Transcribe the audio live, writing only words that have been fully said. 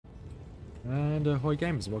And ahoy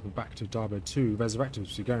gamers, welcome back to Diablo 2 Resurrected.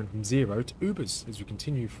 We're going from 0 to Ubers as we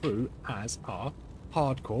continue through as our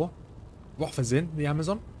hardcore Rothers in the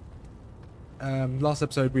Amazon. Last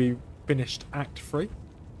episode we finished Act 3,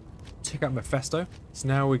 took out Mephisto, so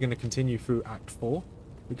now we're going to continue through Act 4.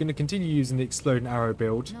 We're going to continue using the Exploding Arrow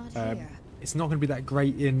build. It's not going to be that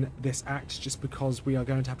great in this act just because we are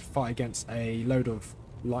going to have to fight against a load of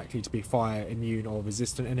likely to be fire immune or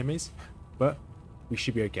resistant enemies, but we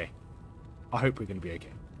should be okay. I hope we're going to be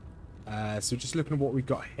okay. So just looking at what we've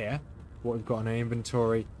got here, what we've got in our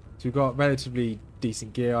inventory. So we've got relatively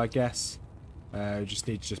decent gear, I guess. We just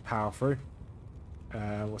need to just power through.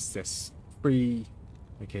 What's this?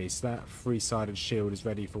 Okay, so that three-sided shield is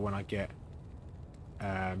ready for when I get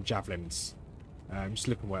javelins. Just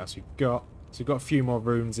looking what else we've got. So we've got a few more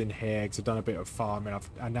runes in here because I've done a bit of farming.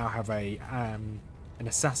 I now have an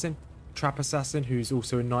assassin, trap assassin, who's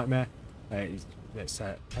also a nightmare. Let's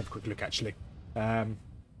have a quick look actually.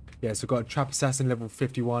 Yeah, so I've got a trap assassin level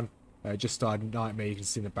 51. Just started nightmare. You can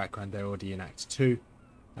see in the background they're already in Act 2.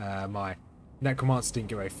 My necromancer didn't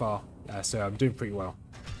get very far, so I'm doing pretty well.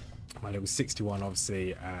 My level 61,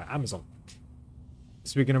 obviously, Amazon.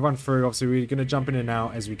 So we're going to run through, obviously we're going to jump in and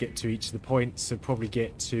out as we get to each of the points. So probably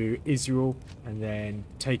get to Israel and then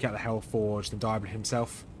take out the Hellforge and Diablo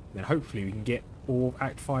himself. And then hopefully we can get all of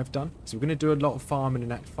Act 5 done. So we're going to do a lot of farming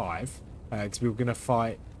in Act 5. Because we were going to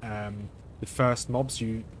fight the first mobs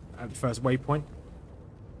at the first waypoint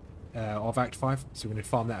of Act 5. So we're going to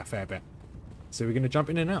farm that a fair bit. So we're going to jump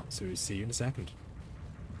in and out. So we'll see you in a second.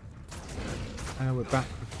 And we're back.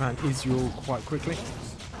 We found Israel quite quickly.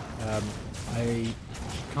 I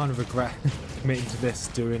kind of regret committing to this,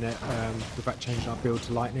 doing it without changing our build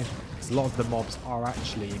to lightning. Because a lot of the mobs are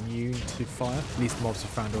actually immune to fire. At least the mobs we've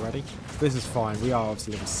found already. This is fine. We are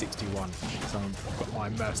obviously level 61. So I've got my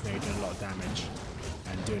mercenary doing a lot of damage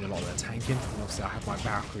and doing a lot of the tanking. And obviously I have my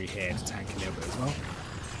Valkyrie here to tank a little bit as well.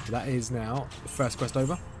 So that is now the first quest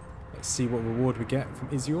over. Let's see what reward we get from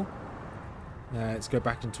Israel. Let's go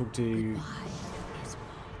back and talk to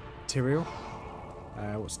Tyrael.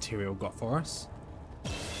 What's Tyrael got for us?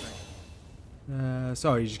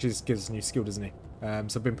 Sorry, he just gives us a new skill, doesn't he? So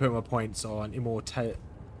I've been putting my points on Immortal.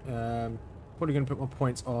 Probably going to put my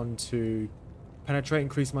points on to Penetrate,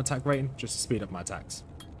 increase my attack rating, just to speed up my attacks.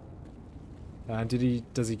 And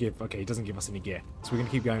does he give? Okay, he doesn't give us any gear. So we're going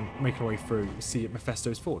to keep going, making our way through. See at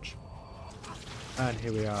Mephisto's Forge. And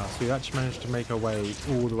here we are. So we've actually managed to make our way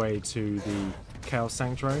all the way to the Chaos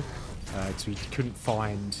Sanctuary. So we couldn't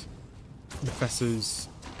find Mephisto's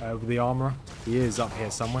the armourer. He is up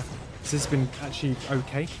here somewhere. So this has been actually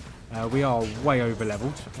okay. We are way over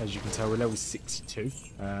leveled, as you can tell. We're level 62.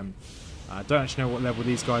 I don't actually know what level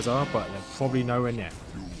these guys are, but they're probably nowhere near.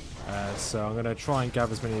 So I'm going to try and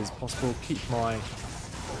gather as many as possible. Keep my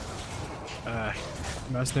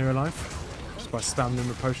mercenary alive just by spamming them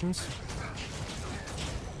with potions.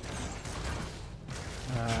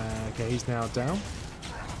 Okay, he's now down.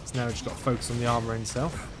 He's now just got to focus on the armor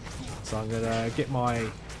himself. So I'm going to get my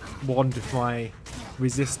wand with my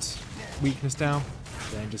resist weakness down,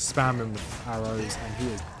 then just spam him with arrows, and he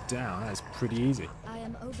is down. That's pretty easy. I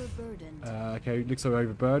am overburdened. Okay, looks like we're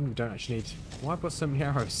overburdened. We don't actually need... Why have I got so many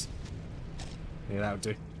arrows? Yeah, that'll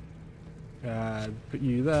do. Put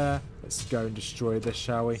you there. Let's go and destroy this,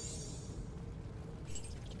 shall we?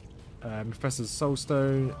 Professor's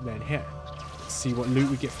Soulstone, then here. Let's see what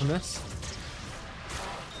loot we get from this.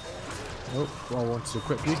 Oh, well, I wanted to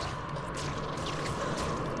equip you.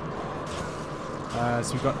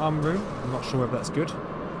 So we've got Rune. I'm not sure whether that's good.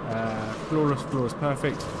 Flawless,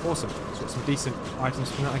 perfect. Awesome. So we've got some decent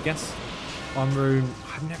items from that, I guess. Rune.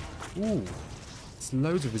 I've never... Ooh. It's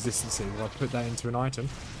loads of resistance here. I'll put that into an item.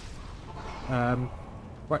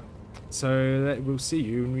 Right. So we'll see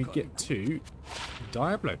you when we get to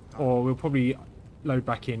Diablo. Or we'll probably load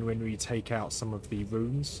back in when we take out some of the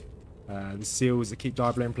runes. The seals that keep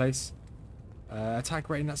Diablo in place. Attack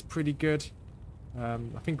rating, that's pretty good. I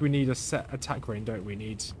think we need a set attack rating, don't we?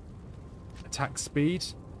 Need attack speed.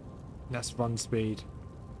 That's run speed.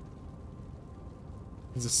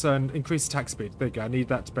 There's a certain increased attack speed. There you go. I need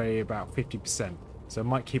that to be about 50%. So I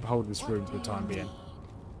might keep hold of this rune for the time being.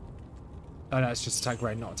 Oh no, it's just attack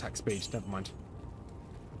rating, not attack speed. Never mind.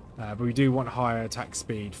 But we do want higher attack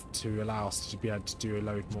speed to allow us to be able to do a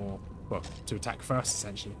load more. Well, to attack first,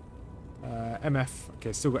 essentially. MF.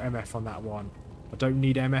 Okay, still got MF on that one. I don't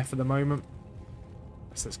need MF at the moment.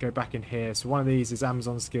 So let's go back in here. So one of these is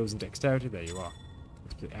Amazon skills and dexterity. There you are.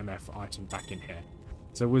 Let's put the MF item back in here.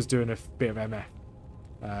 So I was doing a bit of MF.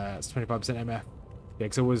 It's 25% MF. Yeah,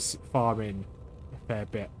 because I was farming a fair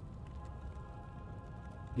bit.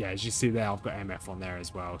 yeah, as you see there, I've got MF on there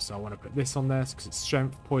as well. So I want to put this on there because it's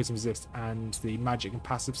strength, poison resist, and the magic and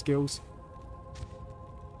passive skills.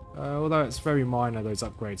 Although it's very minor, those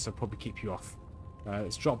upgrades, so I'll probably keep you off.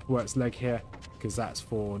 Let's drop Wert's leg here because that's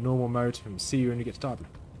for normal mode, and we'll see you when you get to Diablo.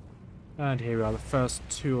 And here we are, the first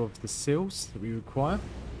 2 of the seals that we require.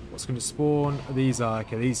 What's going to spawn? These are,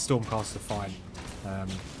 okay, these Stormcasts are fine.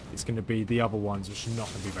 It's going to be the other ones which are not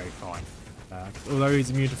going to be very fine. Although he's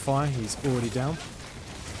immune to fire, he's already down.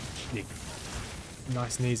 Yeah.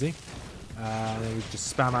 Nice and easy. And then we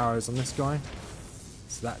just spam arrows on this guy.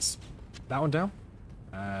 So that's that one down.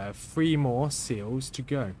 3 more seals to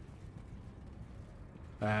go.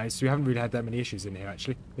 So we haven't really had that many issues in here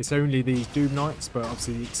actually. It's only these Doom Knights, but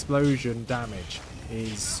obviously the explosion damage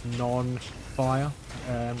is non-fire.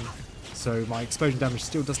 So my explosion damage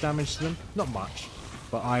still does damage to them. Not much,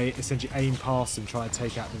 but I essentially aim past them, try to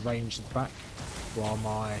take out the range at the back, while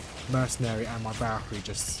my Mercenary and my Valkyrie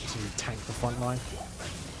just to tank the front line.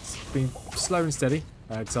 It's been slow and steady,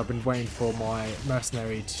 because I've been waiting for my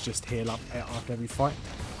Mercenary to just heal up after every fight.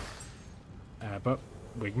 But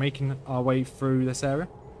we're making our way through this area.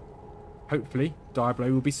 Hopefully,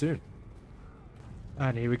 Diablo will be soon.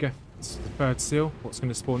 And here we go. It's the 3rd seal. What's going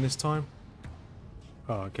to spawn this time?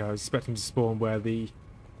 Oh, okay, I was expecting to spawn where the...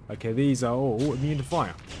 Okay, these are all immune to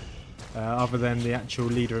fire. Other than the actual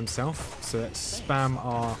leader himself. So let's spam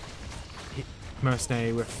our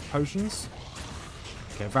Mercenary with potions.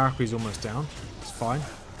 Okay, Valkyrie's almost down. It's fine.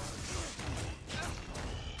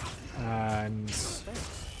 And...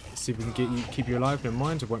 see if we can keep you alive. Never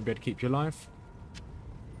mind, I won't be able to keep you alive.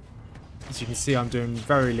 As you can see, I'm doing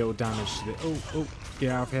very little damage to the... Oh,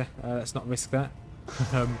 get out of here. Let's not risk that.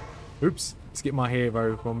 Oops. Let's get my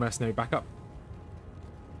hero or Mercenary back up.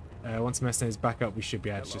 Once Mercenary's back up, we should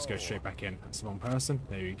be able to just go straight back in. That's the wrong person.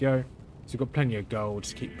 There you go. So we've got plenty of gold.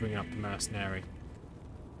 Just keep bringing up the Mercenary.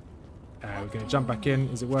 We're going to jump back in.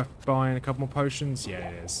 Is it worth buying a couple more potions? Yeah,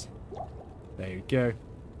 it is. There you go.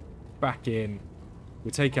 Back in.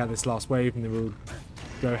 We'll take out this last wave and then we'll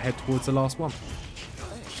go ahead towards the last one.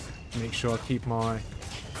 Make sure I keep my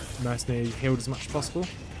Mercenary healed as much as possible.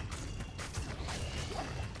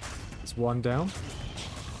 It's 1 down.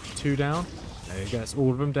 2 down. There you go, that's all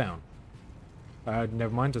of them down. Never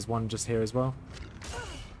mind, there's 1 just here as well.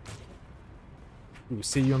 We'll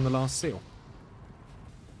see you on the last seal.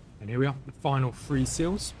 And here we are, the final 3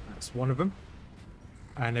 seals. That's 1 of them.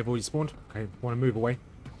 And they've already spawned. Okay, want to move away.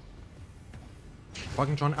 If I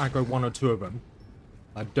can try and aggro 1 or 2 of them,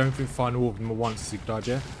 I don't think find all of them at once is a good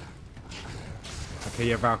idea. Okay,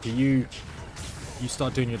 yeah, Valkyrie, you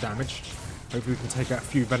start doing your damage. Hopefully we can take out a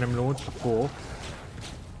few Venom Lords before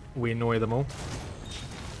we annoy them all.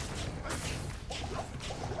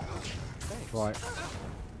 Right.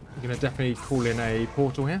 We're going to definitely call in a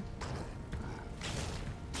portal here.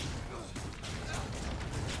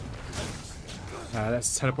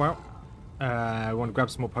 Let's teleport out. I want to grab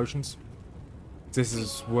some more potions. This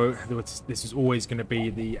is always going to be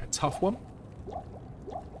the tough one.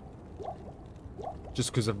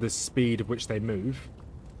 Just because of the speed of which they move.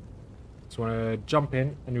 So we want to jump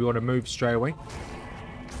in and we want to move straight away.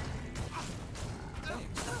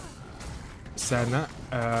 Saying that,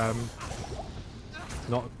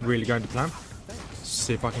 not really going to plan.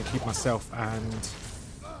 See if I can keep myself and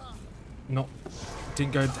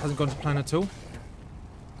hasn't gone to plan at all.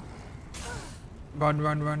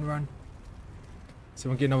 Run. So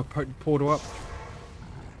we'll get another portal up.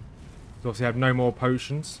 So obviously I have no more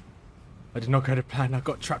potions. I did not go to plan. I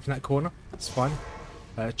got trapped in that corner. It's fine.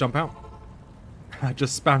 Let's jump out. I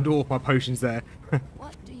just spammed all of my potions there.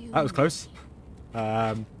 That was close.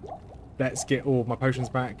 Let's get all of my potions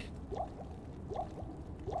back.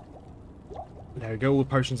 There we go. All the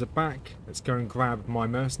potions are back. Let's go and grab my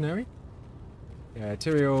Mercenary.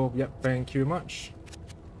 Tyrael. Yep. Thank you much.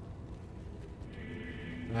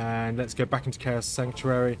 And let's go back into Chaos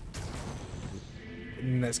Sanctuary.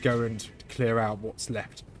 And let's go and clear out what's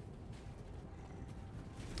left.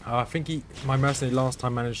 I think my Mercenary last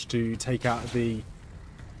time managed to take out the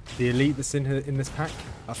elite that's in this pack.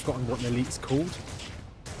 I've forgotten what the elite's called.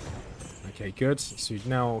 Okay, good. So we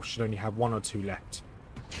now should only have 1 or 2 left.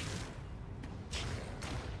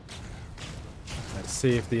 Let's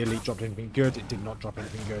see if the elite dropped anything good. It did not drop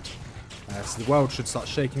anything good. So the world should start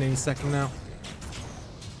shaking any second now.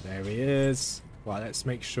 There he is. Right, let's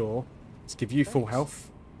make sure. Let's give you full health.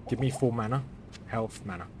 Give me full mana. Health,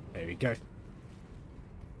 mana. There we go.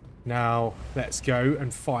 Now, let's go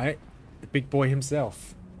and fight the big boy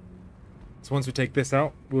himself. So once we take this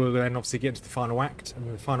out, we'll then obviously get into the final act. And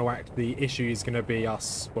in the final act, the issue is going to be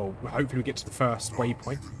us... Well, hopefully we get to the first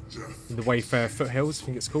waypoint. In the Wayfarer Foothills, I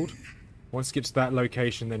think it's called. Once we get to that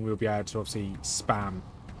location, then we'll be able to obviously spam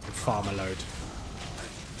the farmer load.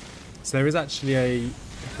 So there is actually a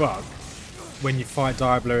bug when you fight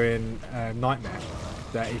Diablo in Nightmare,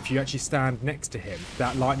 that if you actually stand next to him,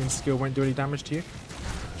 that lightning skill won't do any damage to you.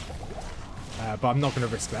 But I'm not going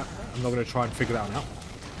to risk that. I'm not going to try and figure that one out.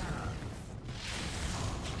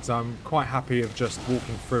 So I'm quite happy of just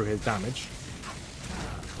walking through his damage.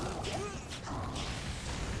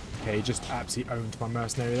 Okay, he just absolutely owned my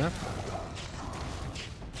mercenary there.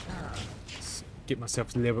 Let's get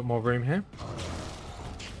myself a little bit more room here.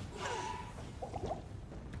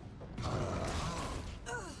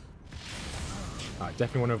 I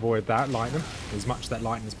definitely want to avoid that lightning, as much of that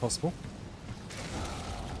lightning as possible.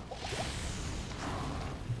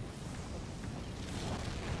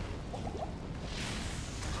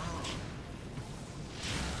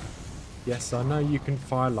 Yes, I know you can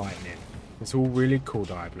fire lightning. It's all really cool,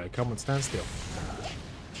 Diablo. Come on, stand still.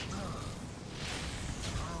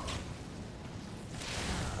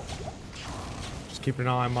 Just keep an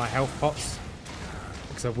eye on my health pots,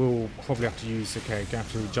 because I will probably have to use... Okay, gonna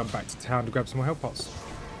have to jump back to town to grab some more health pots.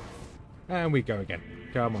 And we go again.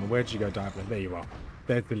 Come on, where'd you go, Diablo? There you are.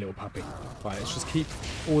 There's the little puppy. Right, let's just keep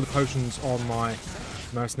all the potions on my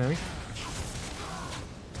mercenary.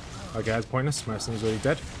 Okay, that's pointless. Mercenary's already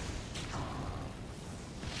dead.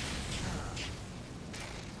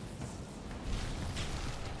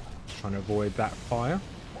 Trying to avoid that fire.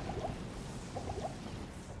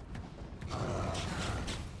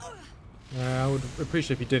 I would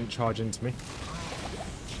appreciate if you didn't charge into me.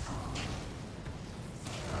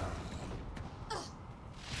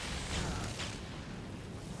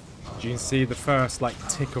 You can see the first like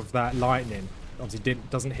tick of that lightning obviously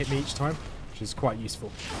doesn't hit me each time, which is quite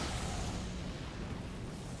useful.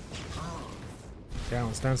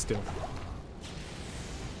 Down, stand still.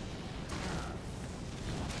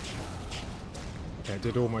 Okay,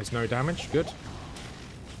 did almost no damage. Good.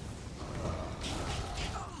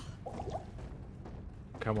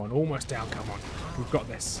 Come on, almost down. Come on, we've got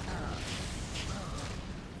this.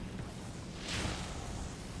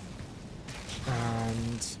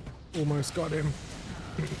 And almost got him.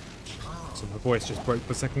 So my voice just broke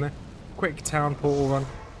for a second there. Quick town portal run.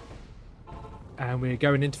 And we're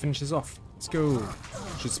going in to finish this off. Let's go.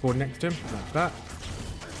 Should spawn next to him, like that.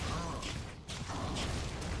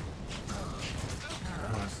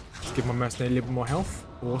 Right. Let's give my mercenary a little bit more health.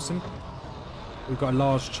 Awesome. We've got a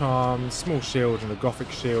large charm, small shield, and a gothic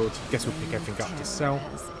shield. Guess we'll pick everything up to sell.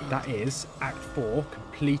 That is Act 4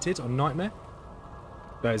 completed on Nightmare.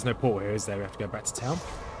 There's no portal here, is there? We have to go back to town.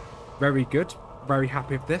 Very good. Very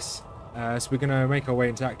happy with this. So we're going to make our way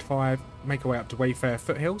into Act 5, make our way up to Wayfair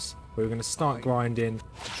Foothills. We're going to start grinding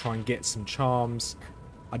to try and get some charms.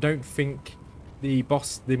 I don't think the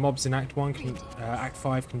mobs in Act 1 can, Act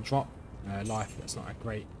 5 can drop life. That's not that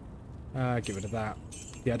great. Get rid of that.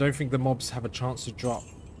 Yeah, I don't think the mobs have a chance to drop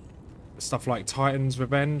stuff like Titan's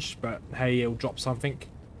Revenge, but hey, it'll drop something.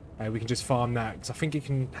 We can just farm that, because I think it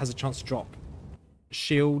has a chance to drop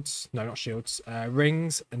shields. No, not shields.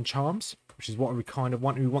 Rings and charms, which is what we kind of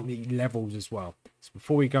want. We want the levels as well. So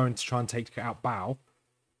before we go in to try and take out Bao,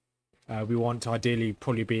 we want to ideally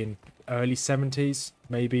probably be in early 70s,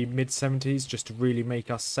 maybe mid 70s, just to really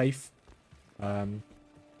make us safe.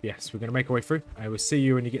 Yes, we're going to make our way through. I will see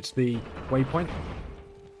you when you get to the waypoint.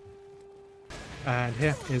 And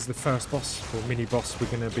here is the first boss, or mini boss, we're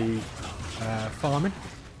going to be farming.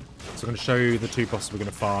 So I'm going to show you the two bosses we're going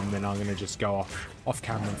to farm, then I'm going to just go off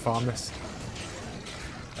camera and farm this.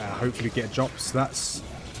 Hopefully get drops. So that's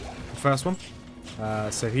the first one.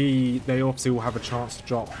 So they obviously will have a chance to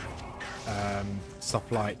drop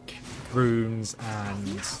stuff like runes and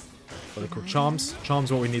what are they called? Charms. Charms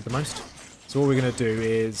are what we need the most. So what we're going to do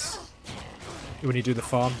is, when you do the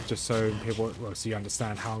farm, just so people, well, so you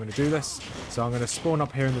understand how I'm going to do this. So I'm going to spawn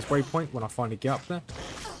up here in this waypoint when I finally get up there.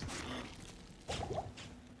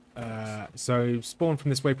 So spawn from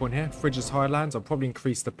this waypoint here, Fridge's Highlands. I'll probably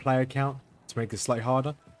increase the player count to make this slightly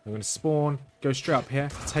harder. I'm going to spawn, go straight up here,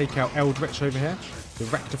 take out Eldritch over here, the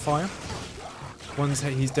Rectifier. Once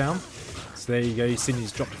he's down, so there you go, you've seen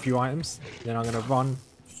he's dropped a few items. Then I'm going to run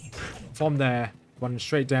from there, run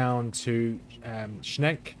straight down to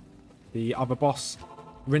Schneck, the other boss,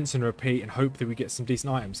 rinse and repeat, and hope that we get some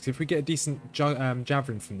decent items. Because if we get a decent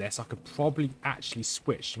javelin from this, I could probably actually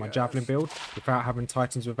switch to my javelin build without having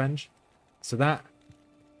Titan's Revenge. So that,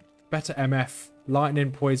 better MF,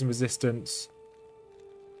 lightning, poison resistance.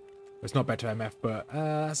 It's not better MF, but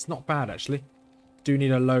it's not bad actually. Do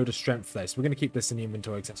need a load of strength there, so we're going to keep this in the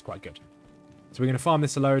inventory because that's quite good. So we're going to farm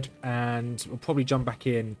this a load, and we'll probably jump back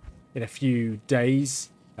in a few days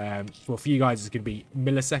Well, for you guys, it's going to be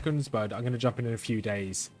milliseconds, but I'm going to jump in a few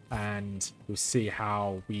days, and we'll see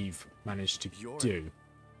how we've managed to do.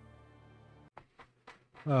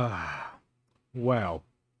 Well,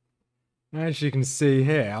 as you can see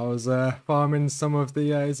here, I was farming some of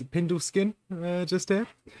the is it Pindle skin just here,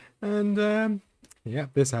 and yeah,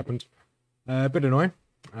 this happened. A bit annoying.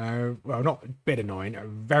 Well, not a bit annoying,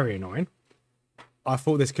 very annoying. I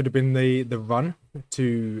thought this could have been the run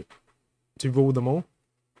to rule them all.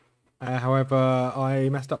 However, I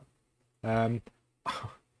messed up.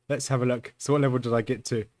 Let's have a look. So what level did I get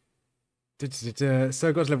to? So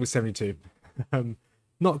I got to level 72.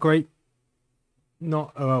 Not great.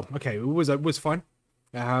 Not well. Okay, it was fine.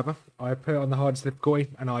 However, I put it on the hardest difficulty,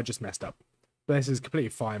 and I just messed up. But this is completely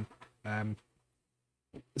fine.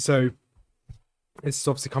 So this is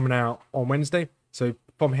obviously coming out on Wednesday. So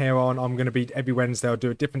from here on, I'm going to be every Wednesday. I'll do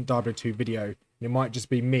a different Diablo 2 video. And it might just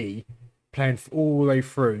be me playing all the way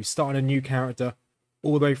through, starting a new character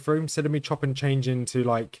all the way through, instead of me chopping change into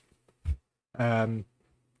like a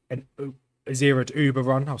 0 to Uber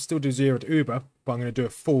run. I'll still do 0 to Uber, but I'm going to do a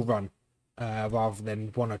full run rather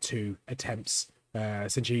than 1 or 2 attempts.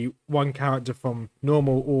 Essentially, one character from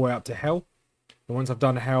normal all the way up to hell. And once I've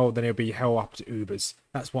done hell, then it'll be hell up to Ubers.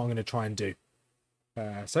 That's what I'm going to try and do.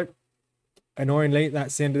 So, annoyingly,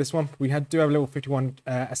 that's the end of this one. We do have a level 51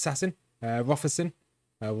 assassin, Rothmers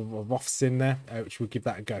there, which we'll give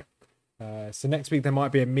that a go. So next week there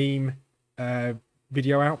might be a meme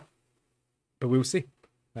video out, but we'll see.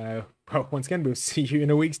 Well, once again, we'll see you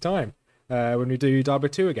in a week's time when we do Diablo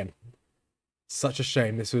 2 again. Such a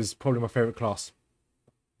shame. This was probably my favourite class.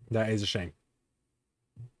 That is a shame.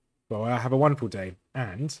 Well, have a wonderful day,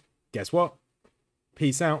 and guess what?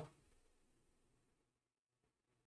 Peace out.